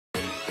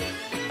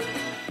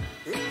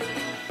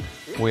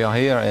We are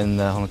here in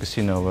Holland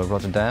Casino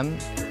Rotterdam.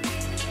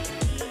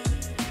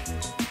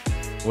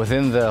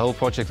 Within the whole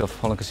project of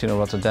Holland Casino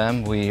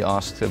Rotterdam, we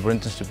asked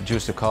Brintons to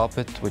produce the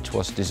carpet, which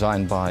was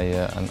designed by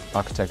an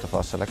architect of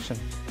our selection.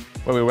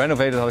 Well, we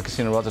renovated Holland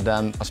Casino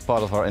Rotterdam as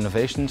part of our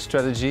innovation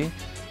strategy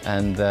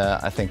and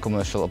I think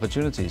commercial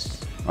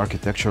opportunities.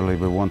 Architecturally,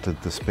 we wanted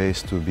the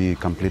space to be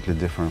completely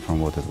different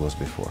from what it was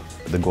before.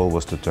 The goal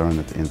was to turn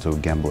it into a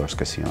gambler's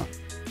casino.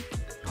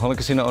 Holland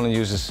Casino only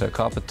uses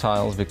carpet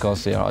tiles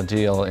because they are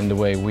ideal in the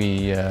way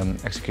we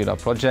execute our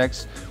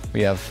projects.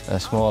 We have a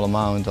small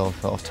amount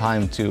of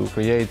time to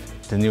create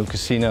the new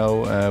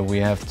casino. We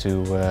have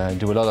to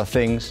do a lot of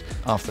things.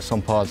 After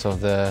some parts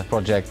of the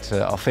project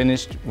are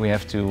finished, we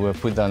have to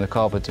put down the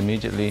carpet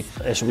immediately.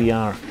 As we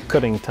are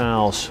cutting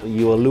tiles,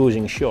 you are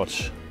losing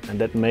shots, and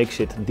that makes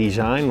it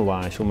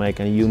design-wise. We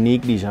make a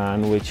unique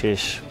design which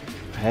is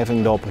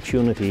having the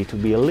opportunity to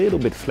be a little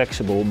bit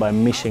flexible by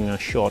missing a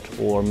shot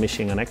or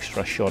missing an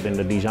extra shot in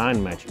the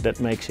design match.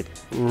 That makes it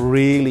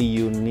really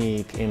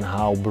unique in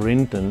how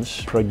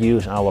Brintons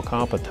produce our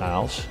carpet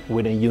tiles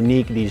with a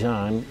unique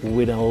design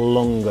with a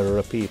longer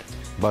repeat.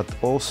 But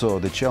also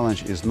the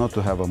challenge is not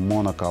to have a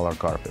monocolor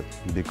carpet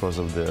because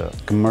of the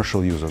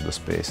commercial use of the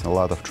space, a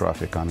lot of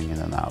traffic coming in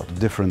and out.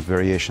 Different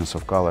variations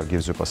of color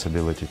gives you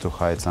possibility to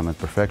hide some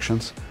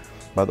imperfections,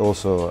 but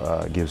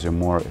also gives you a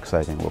more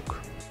exciting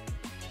look.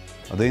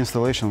 The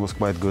installation was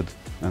quite good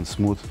and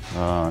smooth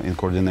in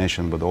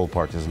coordination with all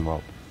parties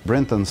involved.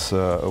 Brintons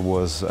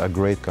was a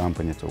great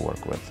company to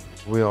work with.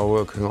 We are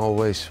working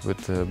always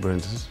with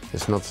Brintons.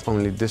 It's not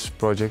only this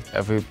project,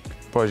 every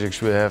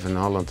project we have in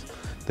Holland.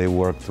 They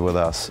worked with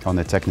us on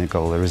the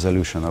technical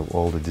resolution of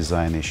all the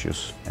design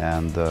issues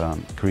and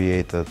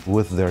created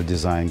with their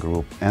design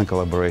group and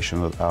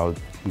collaboration with our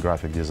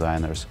graphic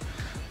designers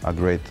a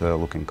great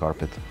looking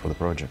carpet for the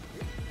project.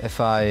 If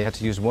I had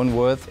to use one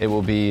word, it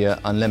would be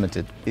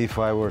unlimited. If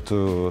I were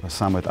to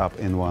sum it up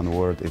in one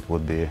word, it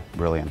would be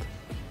brilliant.